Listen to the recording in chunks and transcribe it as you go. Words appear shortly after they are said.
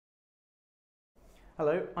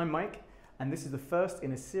Hello, I'm Mike, and this is the first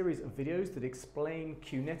in a series of videos that explain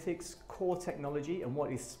Qnetic's core technology and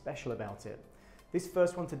what is special about it. This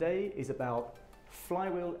first one today is about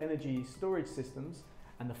Flywheel Energy Storage systems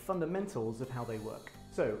and the fundamentals of how they work.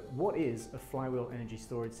 So, what is a Flywheel Energy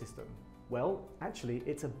Storage system? Well, actually,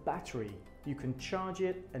 it's a battery. You can charge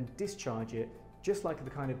it and discharge it just like the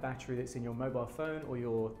kind of battery that's in your mobile phone or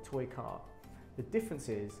your toy car. The difference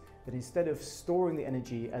is that instead of storing the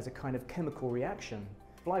energy as a kind of chemical reaction,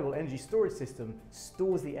 Flywheel Energy Storage System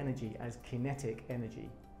stores the energy as kinetic energy.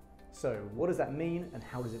 So what does that mean and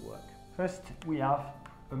how does it work? First, we have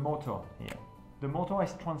a motor here. The motor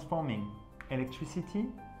is transforming electricity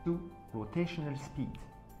to rotational speed.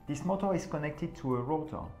 This motor is connected to a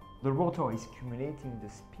rotor. The rotor is accumulating the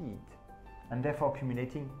speed and therefore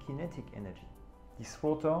accumulating kinetic energy. This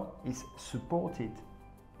rotor is supported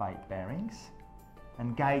by bearings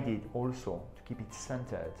and guided also to keep it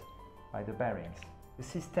centered by the bearings. The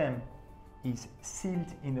system is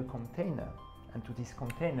sealed in a container, and to this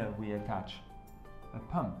container we attach a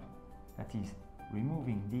pump that is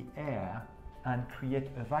removing the air and create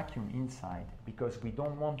a vacuum inside, because we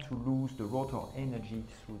don't want to lose the rotor energy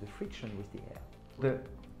through the friction with the air.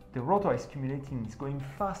 The rotor is accumulating, is going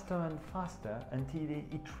faster and faster until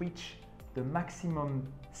it reaches the maximum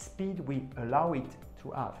speed we allow it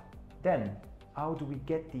to have. Then, how do we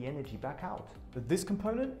get the energy back out? But this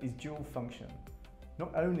component is dual function.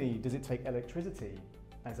 Not only does it take electricity,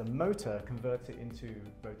 as a motor converts it into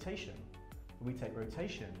rotation, we take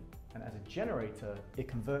rotation, and as a generator, it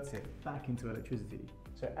converts it back into electricity.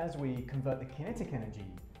 So as we convert the kinetic energy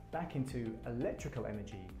back into electrical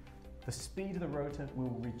energy, the speed of the rotor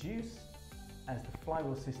will reduce as the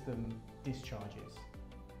flywheel system discharges.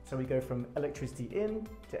 So we go from electricity in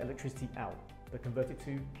to electricity out, but convert it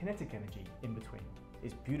to kinetic energy in between.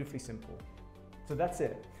 It's beautifully simple. So that's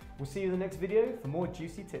it. We'll see you in the next video for more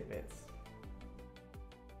juicy tidbits.